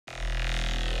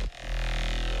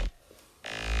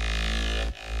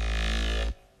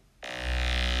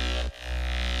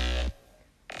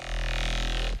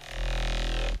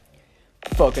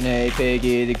Fucking hey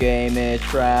Piggy, the game is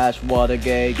trash. What a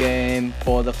gay game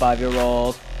for the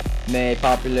 5-year-olds. Made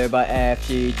popular by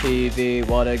FGTV.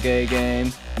 What a gay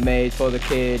game, made for the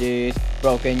kiddies.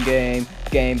 Broken game,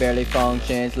 game barely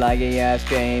functions. Laggy ass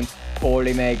game,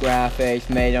 poorly made graphics,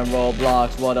 made on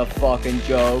Roblox. What a fucking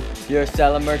joke. You're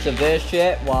selling merch of this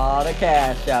shit? What a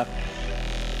cash out.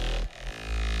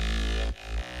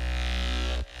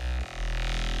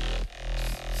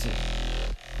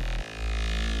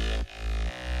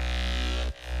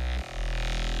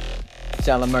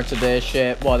 Selling merch of this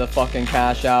shit, what a fucking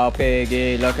cash out.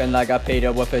 Piggy, looking like a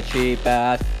Peter with a cheap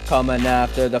ass. Coming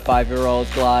after the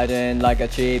 5-year-olds, gliding like a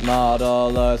cheap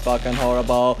model. Looks fucking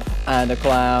horrible. And the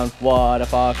clown, what a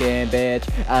fucking bitch.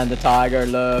 And the tiger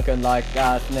looking like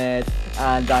a snitch.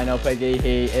 And I know Piggy,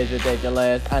 he is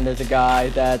ridiculous. And there's a guy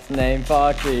that's named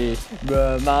Foxy,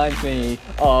 reminds me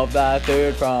of that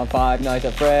dude from Five Nights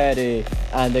at Freddy.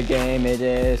 And the game, it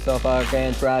is so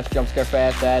fucking trash. Jumpscare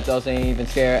fest that doesn't even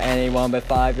scare anyone but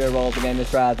 5-year-olds. The game is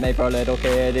trash, made for little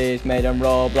kiddies, made on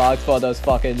Roblox for those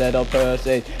fucking little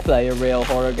pussies. Play a real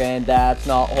horror game, that's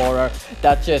not horror,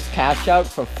 that's just cash out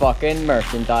for fucking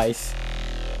merchandise.